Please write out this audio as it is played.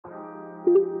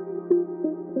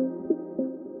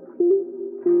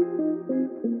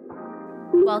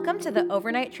Welcome to the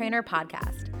Overnight Trainer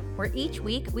Podcast, where each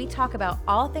week we talk about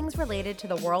all things related to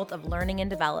the world of learning and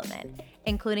development,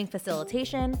 including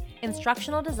facilitation,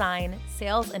 instructional design,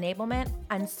 sales enablement,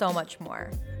 and so much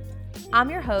more. I'm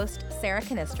your host, Sarah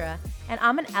Canistra, and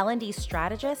I'm an L&D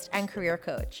strategist and career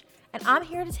coach. And I'm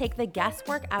here to take the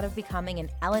guesswork out of becoming an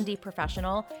L&D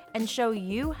professional and show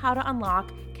you how to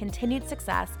unlock continued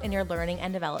success in your learning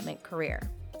and development career.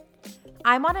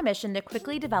 I'm on a mission to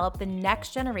quickly develop the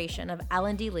next generation of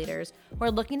L&D leaders who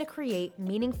are looking to create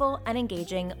meaningful and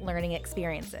engaging learning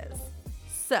experiences.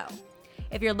 So,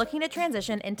 if you're looking to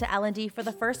transition into L&D for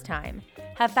the first time,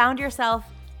 have found yourself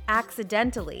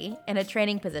accidentally in a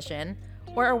training position,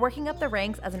 or are working up the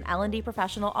ranks as an L&D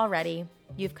professional already,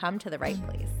 you've come to the right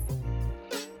place.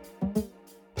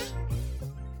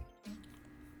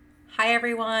 Hi,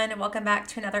 everyone. Welcome back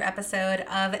to another episode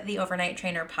of the Overnight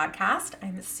Trainer Podcast.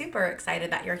 I'm super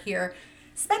excited that you're here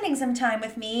spending some time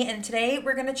with me. And today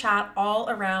we're going to chat all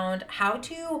around how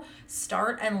to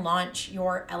start and launch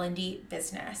your L&D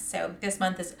business. So this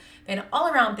month has been all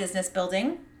around business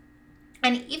building.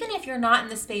 And even if you're not in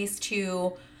the space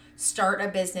to start a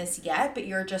business yet, but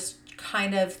you're just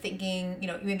kind of thinking,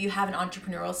 maybe you have an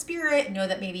entrepreneurial spirit, know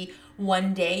that maybe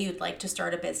one day you'd like to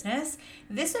start a business,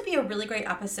 this would be a really great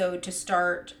episode to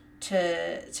start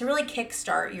to really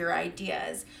kickstart your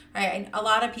ideas, right? And a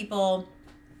lot of people,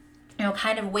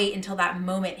 kind of wait until that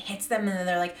moment hits them and then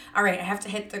they're like, all right, I have to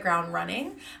hit the ground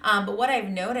running. But what I've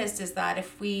noticed is that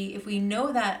if we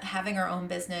know that having our own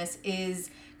business is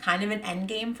kind of an end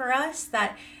game for us,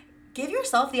 that give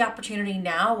yourself the opportunity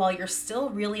now while you're still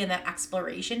really in that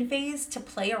exploration phase to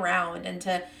play around and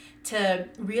to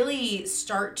really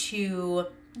start to,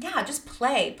 just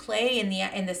play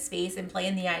in the space and play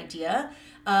in the idea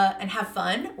and have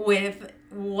fun with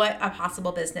what a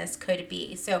possible business could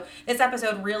be. So this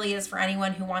episode really is for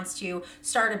anyone who wants to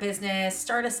start a business,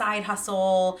 start a side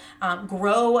hustle,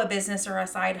 grow a business or a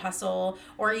side hustle,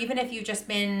 or even if you've just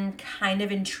been kind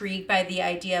of intrigued by the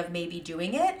idea of maybe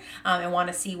doing it and want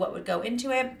to see what would go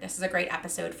into it. This is a great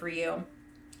episode for you.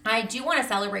 I do want to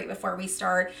celebrate before we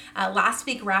start. Last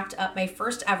week wrapped up my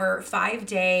first ever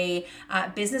 5-day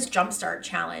business jumpstart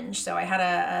challenge. So I had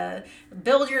a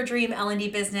build your dream L&D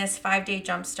business 5-day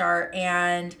jumpstart,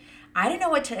 and I didn't know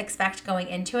what to expect going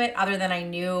into it other than I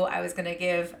knew I was going to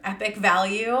give epic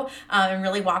value and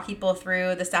really walk people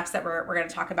through the steps that we're going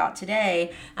to talk about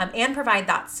today and provide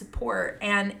that support.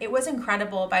 And it was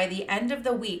incredible. By the end of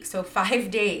the week, so 5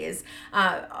 days,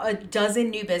 a dozen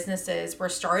new businesses were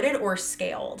started or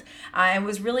scaled. It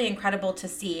was really incredible to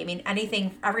see. I mean,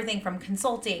 everything from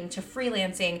consulting to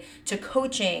freelancing to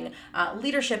coaching,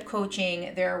 leadership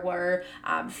coaching. There were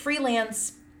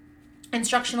freelance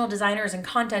instructional designers and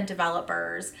content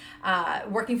developers,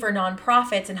 working for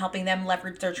nonprofits and helping them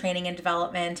leverage their training and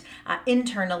development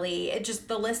internally.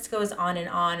 The list goes on and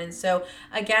on. And so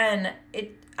again,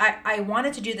 I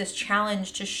wanted to do this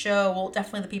challenge to show, well,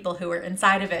 definitely the people who are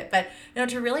inside of it, but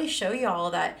to really show you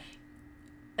all that.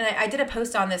 And I did a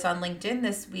post on this on LinkedIn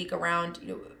this week around,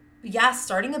 yes,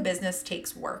 starting a business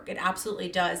takes work. It absolutely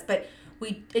does. But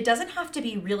it doesn't have to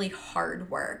be really hard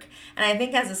work. And I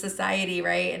think as a society,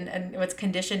 right, and what's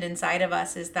conditioned inside of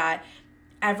us is that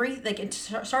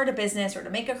to start a business or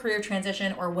to make a career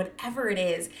transition or whatever it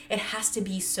is, it has to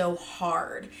be so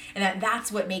hard. And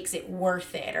that's what makes it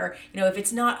worth it. Or, if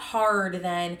it's not hard,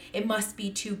 then it must be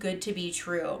too good to be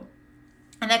true.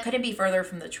 And that couldn't be further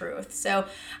from the truth. So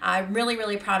I'm really,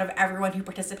 really proud of everyone who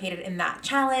participated in that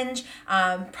challenge.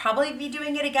 Probably be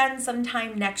doing it again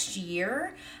sometime next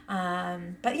year.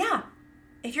 But yeah,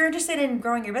 if you're interested in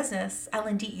growing your business,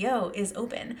 L&DEO is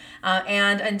open.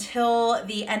 And until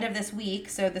the end of this week,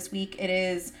 so this week it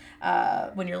is,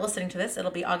 when you're listening to this,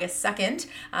 it'll be August 2nd.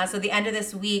 So the end of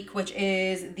this week, which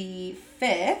is the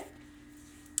 5th,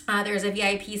 there's a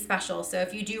VIP special. So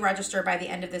if you do register by the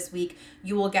end of this week,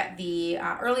 you will get the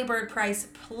early bird price,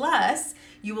 plus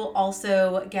you will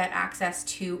also get access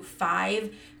to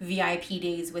 5 VIP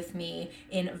days with me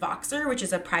in Voxer, which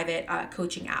is a private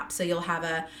coaching app. So you'll have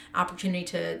an opportunity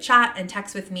to chat and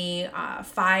text with me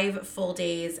 5 full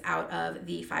days out of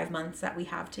the 5 months that we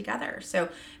have together. So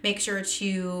make sure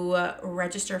to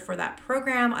register for that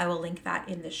program. I will link that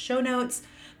in the show notes.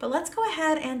 But let's go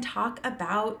ahead and talk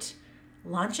about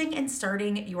launching and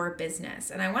starting your business.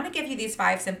 And I want to give you these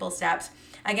 5 simple steps.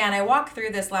 Again, I walked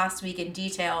through this last week in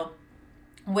detail,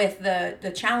 with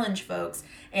the challenge folks,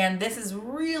 and this is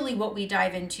really what we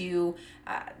dive into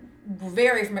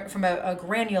very from a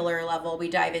granular level. We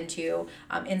dive into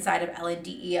inside of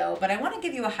LNDEO, but I want to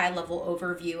give you a high level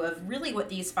overview of really what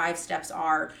these 5 steps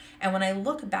are. And when I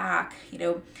look back,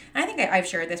 I think I've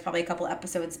shared this probably a couple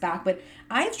episodes back, but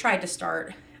I've tried to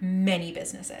start many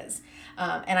businesses,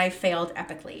 and I failed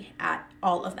epically at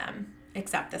all of them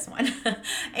except this one.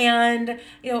 And,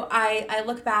 I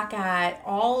look back at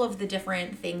all of the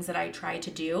different things that I tried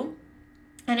to do.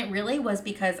 And it really was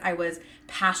because I was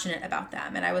passionate about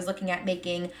them. And I was looking at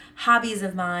making hobbies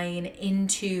of mine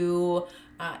into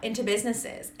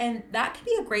businesses. And that can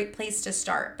be a great place to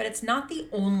start, but it's not the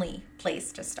only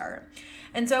place to start.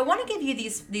 And so I want to give you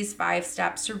these 5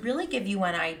 steps to really give you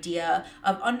an idea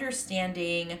of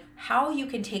understanding how you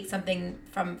can take something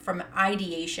from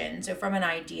ideation, so from an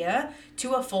idea,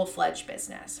 to a full-fledged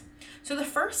business. So the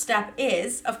first step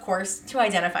is, of course, to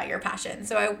identify your passion.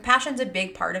 So passion's a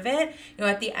big part of it.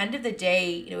 At the end of the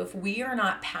day, if we are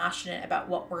not passionate about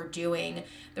what we're doing,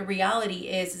 the reality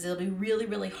is it'll be really,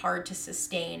 really hard to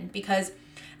sustain, because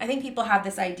I think people have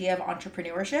this idea of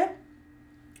entrepreneurship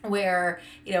where,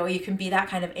 you can be that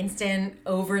kind of instant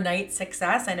overnight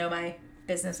success. I know my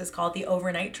business is called The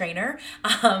Overnight Trainer,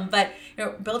 but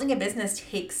building a business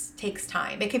takes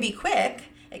time. It can be quick.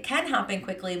 It can happen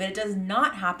quickly, but it does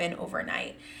not happen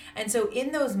overnight. And so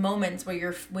in those moments where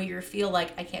you feel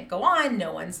like I can't go on,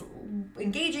 no one's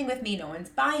engaging with me, no one's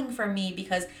buying from me,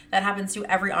 because that happens to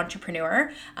every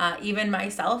entrepreneur. Even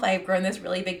myself, I've grown this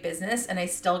really big business, and I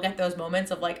still get those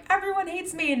moments of like, everyone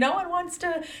hates me, no one wants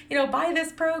to, buy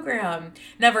this program.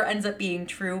 Never ends up being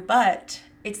true, but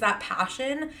it's that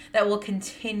passion that will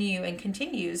continue and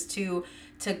continues to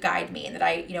guide me, and that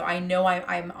I know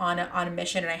I'm on a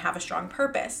mission, and I have a strong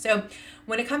purpose. So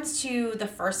when it comes to the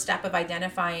first step of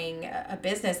identifying a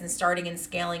business and starting and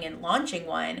scaling and launching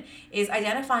one, is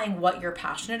identifying what you're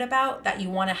passionate about that you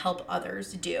want to help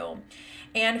others do.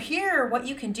 And here, what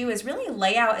you can do is really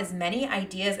lay out as many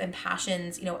ideas and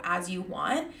passions, as you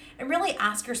want, and really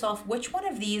ask yourself, which one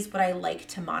of these would I like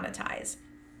to monetize?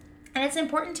 And it's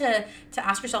important to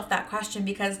ask yourself that question,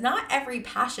 because not every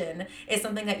passion is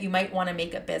something that you might want to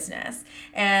make a business.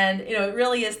 And, it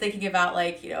really is thinking about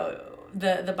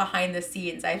the behind the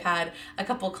scenes. I've had a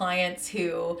couple clients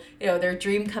who, their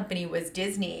dream company was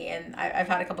Disney. And I've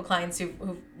had a couple clients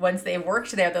who once they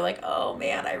worked there, they're like, oh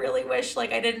man, I really wish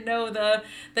I didn't know the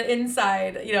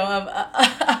inside,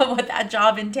 of what that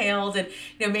job entailed, and,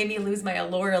 made me lose my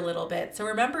allure a little bit. So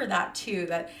remember that too,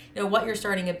 that, what you're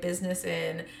starting a business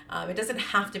in, it doesn't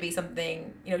have to be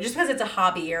something, just because it's a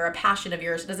hobby or a passion of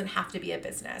yours, it doesn't have to be a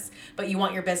business, but you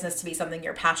want your business to be something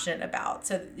you're passionate about.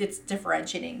 So it's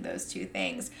differentiating those two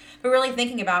things, but really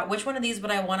thinking about which one of these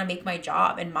would I want to make my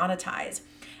job and monetize.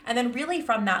 And then really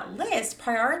from that list,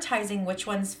 prioritizing which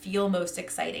ones feel most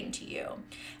exciting to you.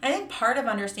 And I think part of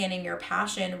understanding your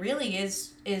passion really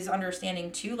is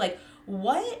understanding too,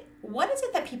 what is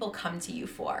it that people come to you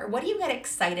for? What do you get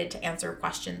excited to answer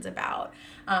questions about?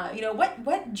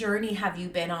 What journey have you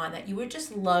been on that you would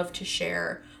just love to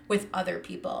share with other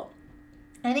people?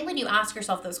 And I think when you ask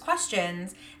yourself those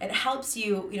questions, it helps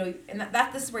you, and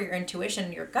this is where your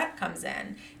intuition, your gut comes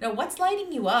in. What's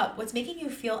lighting you up? What's making you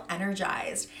feel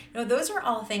energized? Those are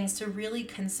all things to really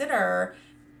consider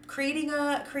creating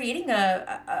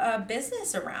a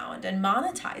business around and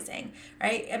monetizing,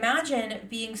 right? Imagine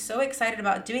being so excited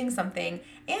about doing something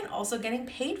and also getting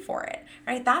paid for it,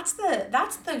 right? That's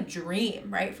the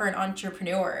dream, right? For an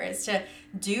entrepreneur, is to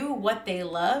do what they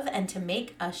love and to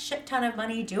make a shit ton of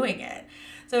money doing it.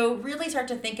 So really start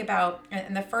to think about,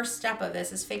 and the first step of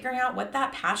this is figuring out what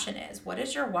that passion is. What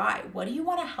is your why? What do you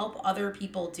want to help other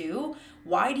people do?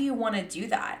 Why do you want to do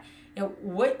that?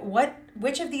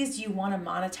 Which of these do you want to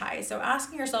monetize? So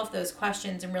asking yourself those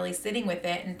questions and really sitting with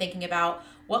it and thinking about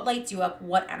what lights you up,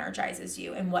 what energizes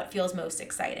you, and what feels most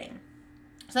exciting.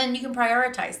 So then you can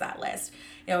prioritize that list.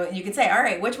 You can say, all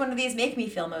right, which one of these make me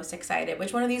feel most excited?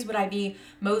 Which one of these would I be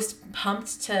most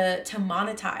pumped to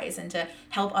monetize and to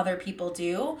help other people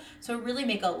do? So really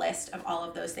make a list of all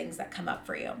of those things that come up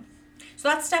for you. So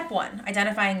that's step 1,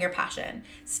 identifying your passion.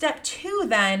 Step 2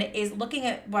 then is looking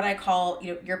at what I call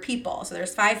your people. So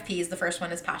there's 5 P's. The first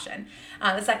one is passion.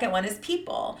 The second one is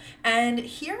people. And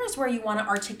here is where you want to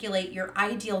articulate your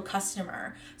ideal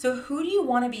customer. So who do you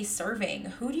want to be serving?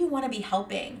 Who do you want to be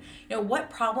helping?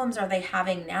 What problems are they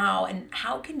having now? And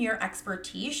how can your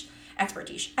expertise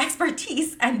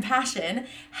and passion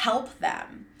help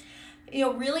them?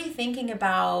 Really thinking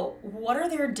about what are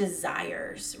their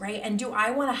desires, right? And do I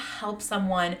want to help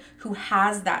someone who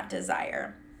has that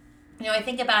desire? I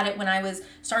think about it when I was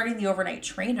starting the Overnight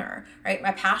Trainer, right?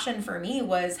 My passion for me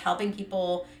was helping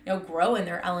people, grow in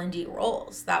their L&D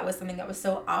roles. That was something that was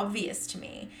so obvious to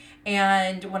me.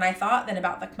 And when I thought then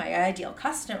about like my ideal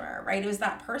customer, right, it was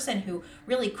that person who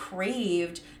really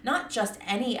craved not just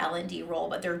any L&D role,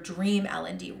 but their dream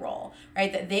L&D role,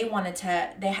 right? That they wanted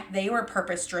to, they were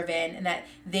purpose driven, and that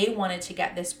they wanted to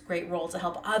get this great role to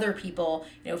help other people,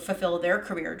 fulfill their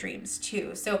career dreams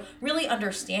too. So really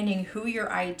understanding who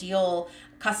your ideal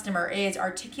customer is,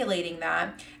 articulating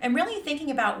that, and really thinking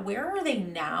about where are they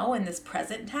now in this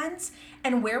present tense,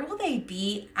 and where will they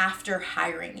be after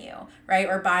hiring you, right?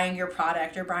 Or buying your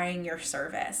product or buying your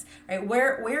service, right?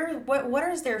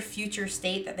 What is their future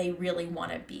state that they really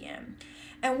want to be in?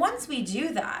 And once we do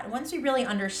that, once we really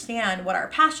understand what our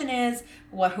passion is,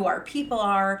 who our people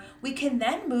are, we can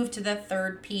then move to the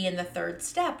third P and the third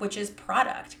step, which is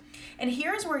product. And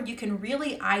here's where you can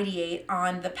really ideate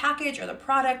on the package or the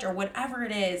product or whatever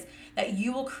it is that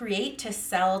you will create to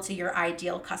sell to your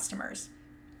ideal customers.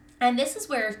 And this is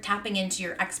where tapping into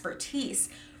your expertise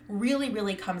really,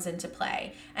 really comes into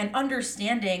play, and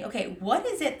understanding, okay, what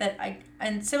is it that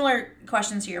and similar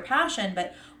questions to your passion,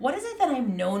 but what is it that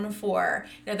I'm known for,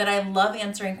 that I love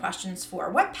answering questions for?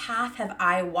 What path have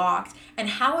I walked, and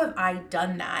how have I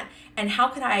done that? And how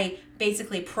could I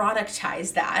basically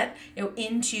productize that,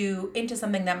 into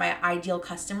something that my ideal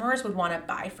customers would want to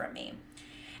buy from me?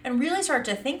 And really start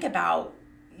to think about,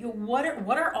 what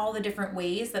are all the different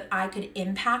ways that I could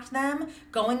impact them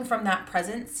going from that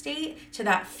present state to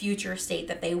that future state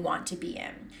that they want to be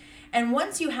in. And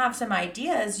once you have some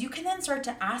ideas, you can then start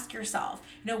to ask yourself,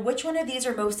 which one of these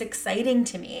are most exciting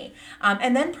to me?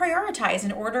 And then prioritize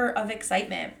in order of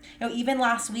excitement. Even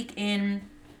last week in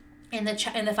the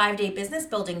 5-day business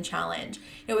building challenge,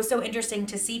 it was so interesting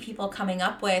to see people coming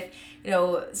up with,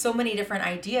 so many different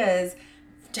ideas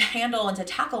to handle and to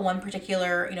tackle one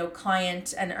particular,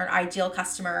 client and or ideal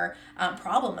customer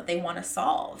problem that they want to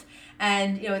solve.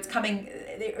 And,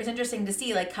 it was interesting to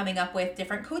see, like, coming up with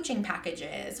different coaching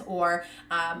packages or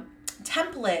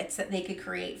templates that they could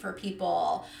create for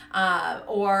people,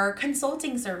 or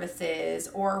consulting services,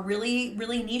 or really,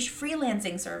 really niche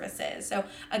freelancing services. So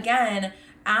again,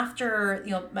 after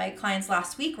my clients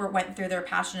last week went through their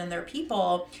passion and their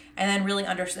people, and then really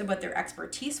understood what their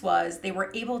expertise was, they were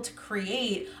able to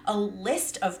create a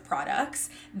list of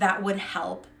products that would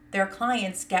help their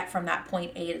clients get from that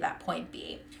point A to that point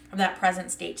B, from that present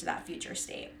state to that future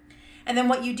state. And then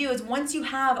what you do is, once you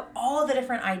have all the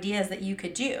different ideas that you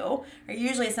could do, or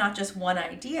usually it's not just one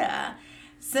idea,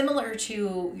 similar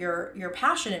to your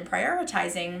passion and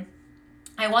prioritizing,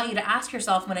 I want you to ask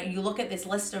yourself, when you look at this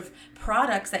list of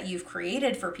products that you've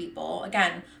created for people,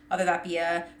 again, whether that be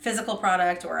a physical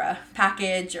product or a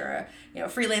package or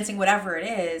freelancing, whatever it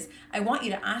is, I want you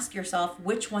to ask yourself,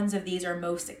 which ones of these are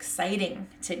most exciting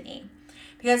to me?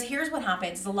 Because here's what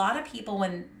happens is, a lot of people,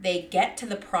 when they get to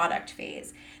the product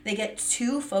phase, they get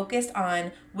too focused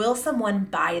on, will someone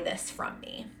buy this from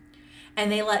me?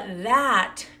 And they let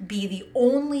that be the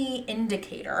only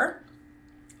indicator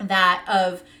that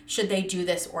of, should they do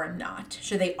this or not?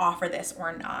 Should they offer this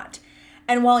or not?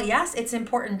 And while yes, it's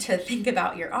important to think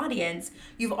about your audience,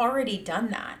 you've already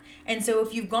done that. And so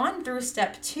if you've gone through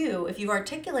step 2, if you've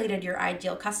articulated your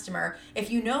ideal customer, if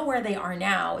you know where they are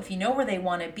now, if you know where they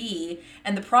want to be,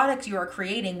 and the products you are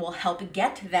creating will help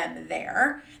get them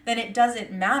there, then it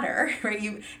doesn't matter,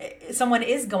 right? Someone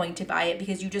is going to buy it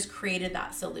because you just created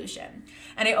that solution.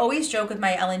 And I always joke with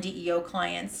my L&D EO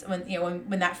clients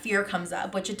when that fear comes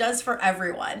up, which it does for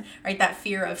everyone, right? That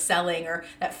fear of selling, or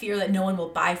that fear that no one will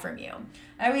buy from you.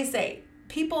 I always say,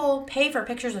 people pay for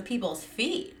pictures of people's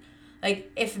feet.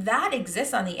 Like, if that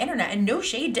exists on the internet, and no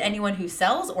shade to anyone who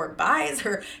sells or buys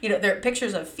or, their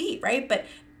pictures of feet, right? But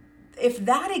if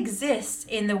that exists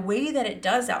in the way that it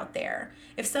does out there,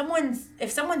 if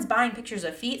someone's buying pictures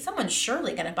of feet, someone's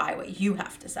surely going to buy what you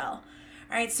have to sell,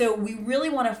 right? So we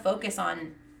really want to focus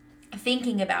on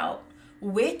thinking about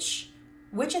which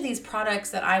of these products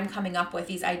that I'm coming up with,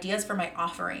 these ideas for my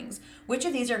offerings, which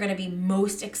of these are going to be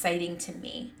most exciting to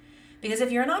me? Because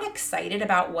if you're not excited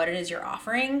about what it is you're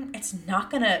offering, it's not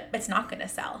gonna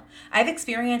sell. I've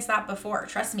experienced that before.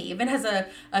 Trust me, even as a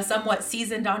somewhat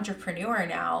seasoned entrepreneur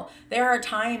now, there are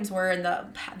times where in the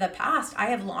past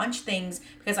I have launched things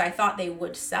because I thought they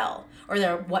would sell, or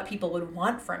they're what people would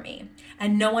want from me,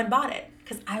 and no one bought it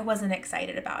because I wasn't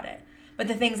excited about it. But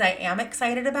the things I am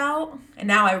excited about, and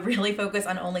now I really focus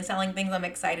on only selling things I'm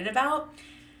excited about,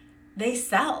 they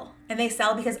sell. And they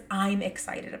sell because I'm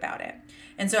excited about it.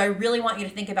 And so I really want you to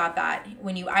think about that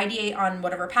when you ideate on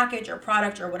whatever package or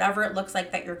product or whatever it looks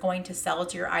like that you're going to sell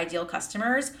to your ideal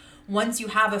customers. once you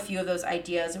have a few of those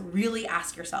ideas, really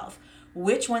ask yourself,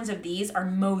 which ones of these are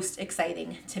most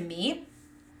exciting to me?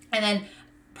 And then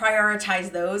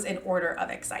prioritize those in order of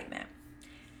excitement.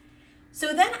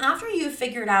 So then after you've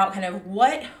figured out kind of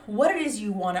what it is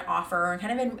you want to offer and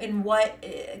kind of in what,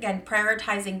 again,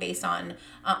 prioritizing based on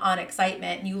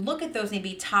excitement, and you look at those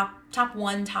maybe top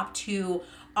one, top two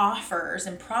offers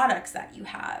and products that you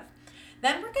have,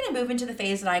 then we're going to move into the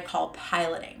phase that I call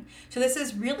piloting. So this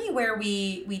is really where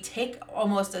we take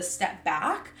almost a step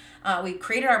back. We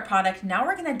created our product. Now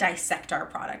we're going to dissect our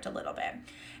product a little bit.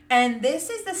 And this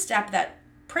is the step that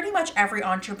pretty much every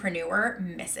entrepreneur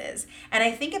misses. And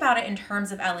I think about it in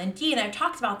terms of L&D, and I've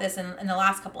talked about this in the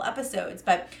last couple episodes,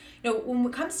 but when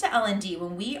it comes to L&D,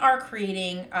 when we are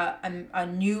creating a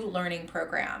new learning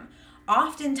program,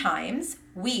 oftentimes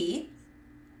we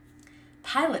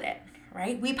pilot it.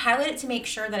 Right? We pilot it to make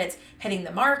sure that it's hitting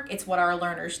the mark. It's what our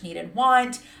learners need and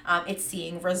want. It's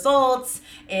seeing results.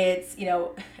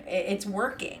 It's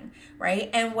working, right?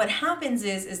 And what happens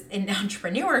is in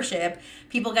entrepreneurship,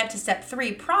 people get to step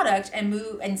 3, product, and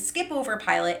move and skip over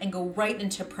pilot and go right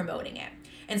into promoting it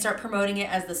and start promoting it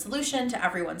as the solution to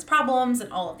everyone's problems and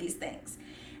all of these things.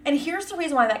 And here's the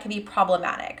reason why that can be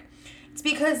problematic. It's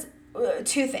because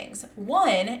 2 things.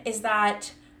 One is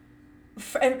that,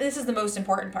 and this is the most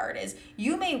important part, is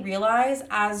you may realize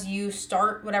as you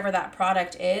start whatever that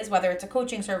product is, whether it's a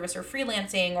coaching service or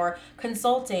freelancing or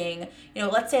consulting,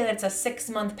 let's say that it's a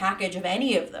 6-month package of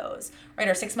any of those, right?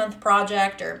 Or 6-month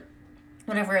project or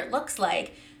whatever it looks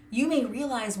like, you may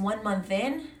realize 1 month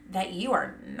in that you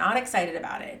are not excited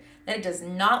about it, that it does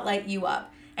not light you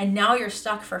up. And now you're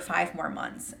stuck for 5 more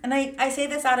months. And I say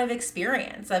this out of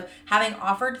experience of having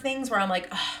offered things where I'm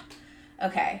like,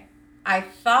 okay, I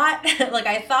thought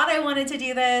I wanted to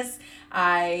do this.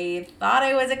 I thought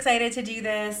I was excited to do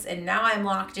this. And now I'm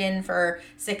locked in for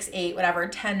 6, 8,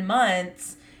 10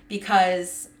 months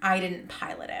because I didn't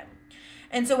pilot it.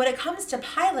 And so when it comes to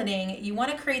piloting, you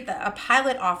want to create a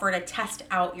pilot offer to test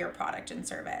out your product and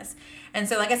service. And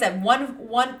so, like I said,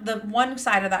 the one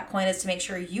side of that coin is to make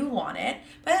sure you want it,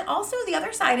 but also the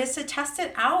other side is to test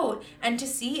it out and to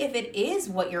see if it is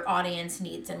what your audience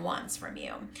needs and wants from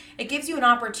you. It gives you an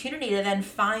opportunity to then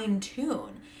fine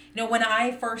tune. When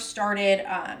I first started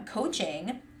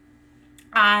coaching,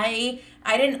 I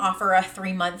didn't offer a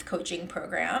 3-month coaching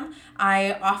program.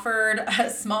 I offered a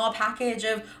small package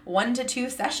of 1 to 2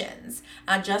 sessions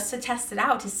just to test it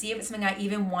out to see if it's something I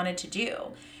even wanted to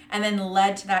do. And then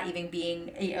led to that even being,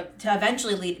 to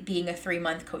eventually being a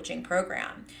 3-month coaching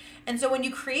program. And so when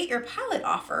you create your pilot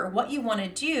offer, what you want to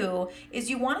do is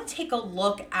you want to take a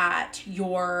look at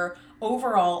your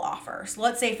overall offer. So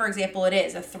let's say, for example, it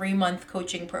is a 3-month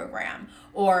coaching program,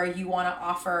 or you want to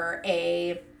offer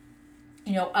a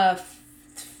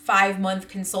 5-month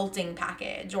consulting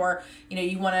package, or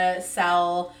you want to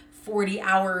sell 40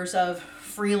 hours of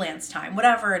freelance time,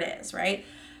 whatever it is, right?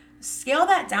 Scale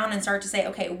that down and start to say,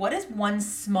 okay, what is one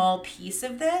small piece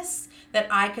of this that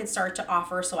I could start to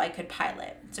offer so I could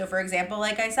pilot? So for example,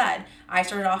 like I said, I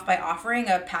started off by offering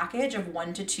a package of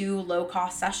 1 to 2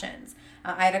 low-cost sessions.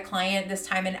 I had a client this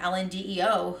time in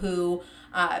LNDEO who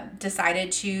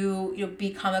decided to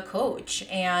become a coach,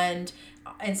 and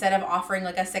instead of offering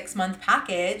like a 6-month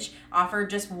package, offered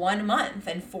just 1 month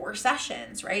and 4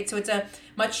 sessions, right? So it's a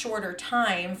much shorter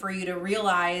time for you to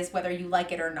realize whether you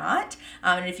like it or not.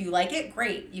 And if you like it,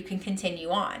 great, you can continue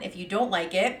on. If you don't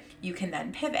like it, you can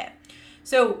then pivot.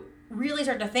 So really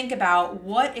start to think about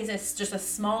what is just a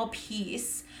small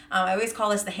piece. I always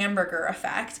call this the hamburger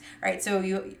effect, right? So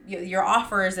your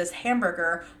offer is this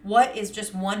hamburger. What is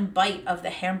just one bite of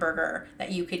the hamburger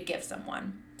that you could give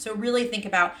someone? So really think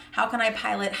about, how can I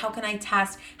pilot? How can I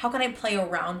test? How can I play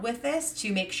around with this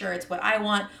to make sure it's what I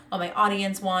want, what my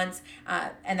audience wants,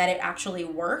 and that it actually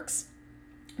works?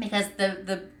 Because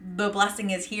the blessing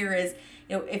is here is,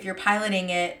 if you're piloting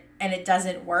it and it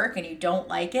doesn't work and you don't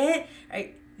like it,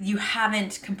 right, you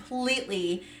haven't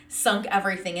completely sunk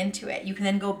everything into it. You can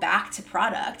then go back to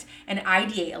product and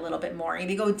ideate a little bit more.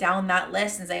 Maybe go down that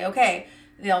list and say, okay,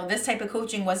 this type of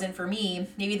coaching wasn't for me.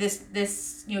 Maybe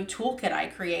this toolkit I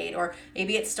create, or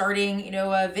maybe it's starting,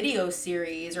 a video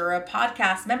series or a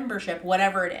podcast membership,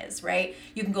 whatever it is, right?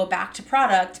 You can go back to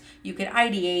product, you can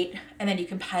ideate, and then you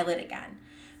can pilot again.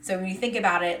 So when you think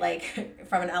about it, like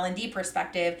from an L&D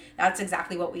perspective, that's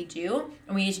exactly what we do,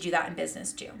 and we need to do that in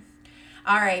business too.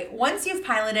 All right, once you've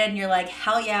piloted and you're like,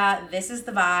 hell yeah, this is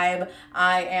the vibe,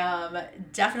 I am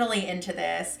definitely into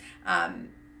this.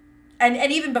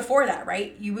 And even before that,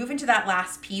 right, you move into that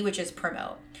last P, which is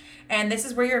promote. And this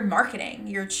is where you're marketing.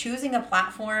 You're choosing a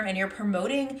platform and you're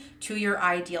promoting to your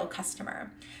ideal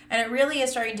customer. And it really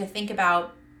is starting to think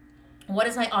about what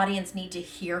does my audience need to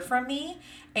hear from me,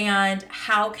 and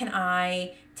how can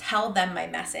I tell them my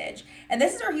message? And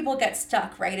this is where people get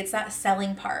stuck, right? It's that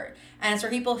selling part. And it's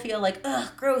where people feel like, ugh,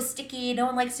 gross, sticky, no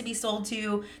one likes to be sold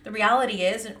to. The reality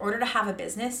is, in order to have a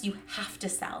business, you have to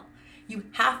sell. You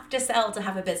have to sell to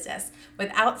have a business.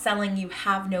 Without selling, you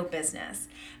have no business.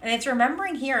 And it's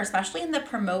remembering here, especially in the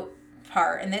promote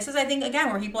part. And this is, I think, again,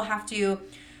 where people have to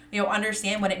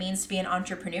understand what it means to be an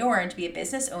entrepreneur and to be a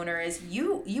business owner is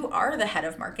you are the head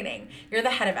of marketing. You're the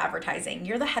head of advertising.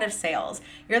 You're the head of sales.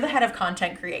 You're the head of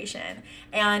content creation.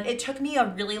 And it took me a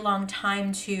really long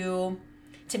time to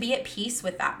be at peace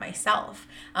with that myself.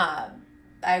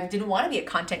 I didn't want to be a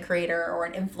content creator or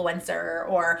an influencer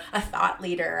or a thought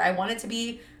leader. I wanted to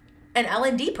be an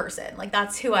L&D person. Like,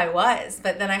 that's who I was.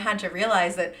 But then I had to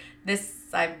realize that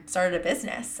I started a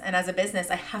business, and as a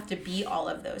business, I have to be all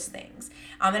of those things.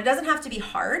 And it doesn't have to be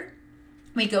hard.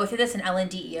 We go through this in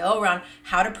LNDEO around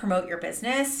how to promote your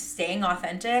business, staying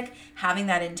authentic, having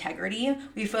that integrity.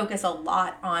 We focus a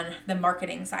lot on the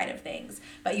marketing side of things,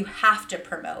 but you have to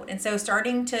promote. And so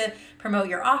starting to promote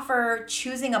your offer,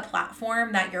 choosing a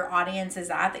platform that your audience is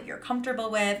at, that you're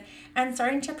comfortable with, and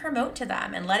starting to promote to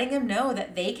them and letting them know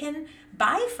that they can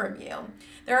buy from you.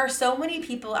 There are so many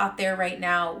people out there right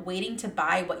now waiting to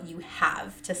buy what you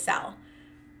have to sell.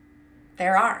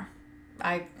 There are.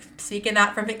 I'm speaking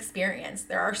that from experience.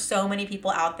 There are so many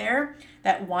people out there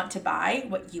that want to buy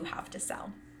what you have to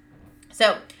sell.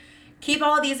 So keep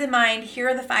all of these in mind. Here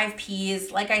are the 5 Ps.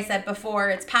 Like I said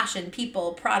before, it's passion,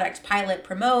 people, product, pilot,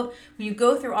 promote. When you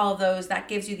go through all of those, that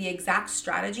gives you the exact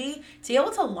strategy to be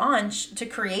able to launch,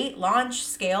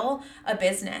 scale a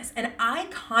business. And I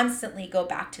constantly go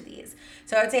back to these.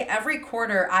 So I would say every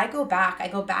quarter I go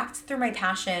back through my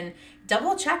passion,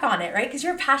 double check on it, right? Because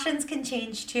your passions can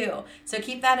change too. So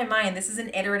keep that in mind. This is an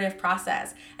iterative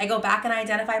process. I go back and I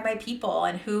identify my people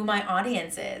and who my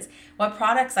audience is, what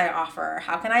products I offer,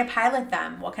 how can I pilot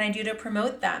them, what can I do to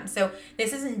promote them. So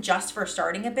this isn't just for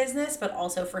starting a business, but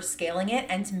also for scaling it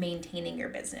and to maintaining your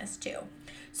business too.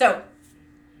 So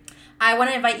I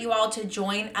want to invite you all to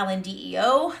join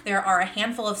LNDEO. There are a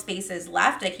handful of spaces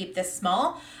left. I keep this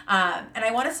small. And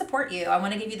I want to support you. I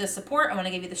want to give you the support. I want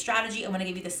to give you the strategy. I want to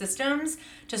give you the systems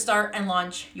to start and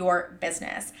launch your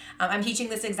business. I'm teaching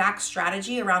this exact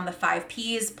strategy around the 5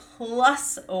 Ps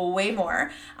plus way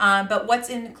more. But what's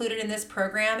included in this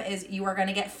program is you are going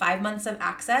to get 5 months of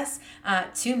access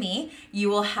to me. You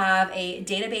will have a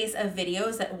database of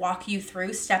videos that walk you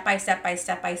through step by step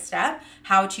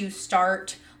how to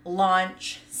start,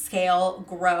 launch, scale,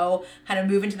 grow, kind of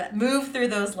move through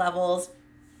those levels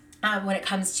when it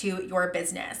comes to your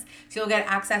business. So you'll get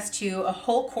access to a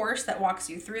whole course that walks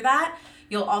you through that.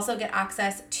 You'll also get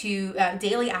access to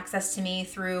daily access to me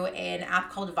through an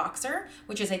app called Voxer,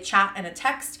 which is a chat and a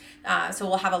text. So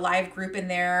we'll have a live group in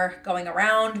there going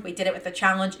around. We did it with the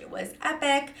challenge. It was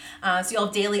epic. So you'll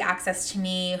have daily access to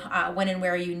me when and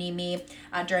where you need me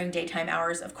during daytime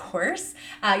hours, of course.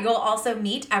 You'll also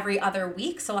meet every other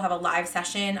week. So we'll have a live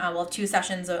session. We'll have 2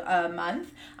 sessions a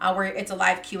month where it's a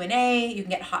live Q&A. You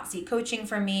can get hot seat coaching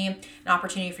from me, an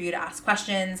opportunity for you to ask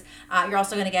questions. You're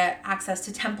also going to get access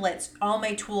to templates, all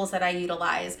my tools that I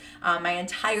utilize, my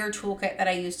entire toolkit that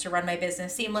I use to run my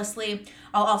business seamlessly.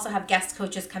 I'll also have guest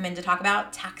coaches come in to talk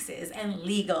about taxes and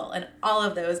legal and all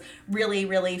of those really,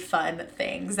 really fun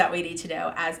things that we need to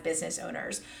know as business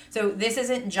owners. So this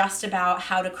isn't just about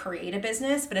how to create a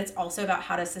business, but it's also about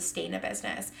how to sustain a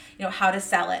business, how to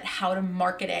sell it, how to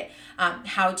market it,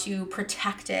 how to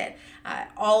protect it.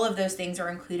 All of those things are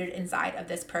included inside of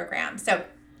this program. So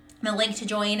the link to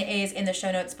join is in the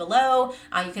show notes below.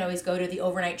 You can always go to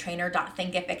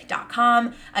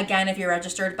theovernighttrainer.thinkific.com. Again, if you're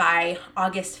registered by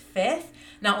August 5th,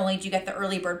 not only do you get the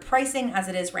early bird pricing as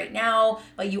it is right now,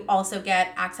 but you also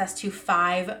get access to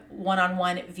 5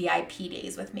 one-on-one VIP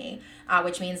days with me,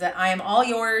 which means that I am all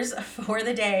yours for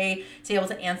the day to be able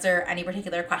to answer any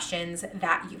particular questions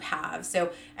that you have.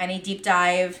 So any deep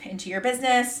dive into your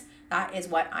business, that is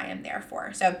what I am there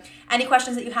for. So any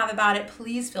questions that you have about it,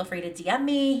 please feel free to DM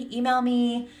me, email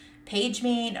me, page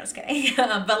me. No, just kidding.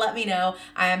 But let me know.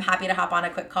 I am happy to hop on a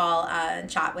quick call and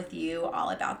chat with you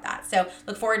all about that. So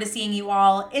look forward to seeing you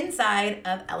all inside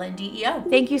of LNDEO.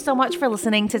 Thank you so much for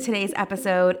listening to today's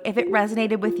episode. If it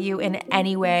resonated with you in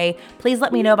any way, please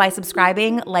let me know by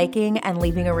subscribing, liking, and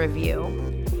leaving a review.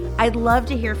 I'd love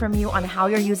to hear from you on how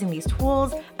you're using these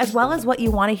tools, as well as what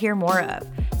you want to hear more of.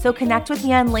 So connect with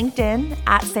me on LinkedIn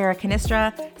at Sarah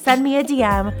Canistra, send me a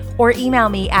DM, or email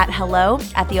me at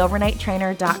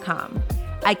hello@theovernighttrainer.com.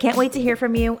 I can't wait to hear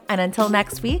from you, and until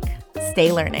next week,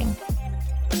 stay learning.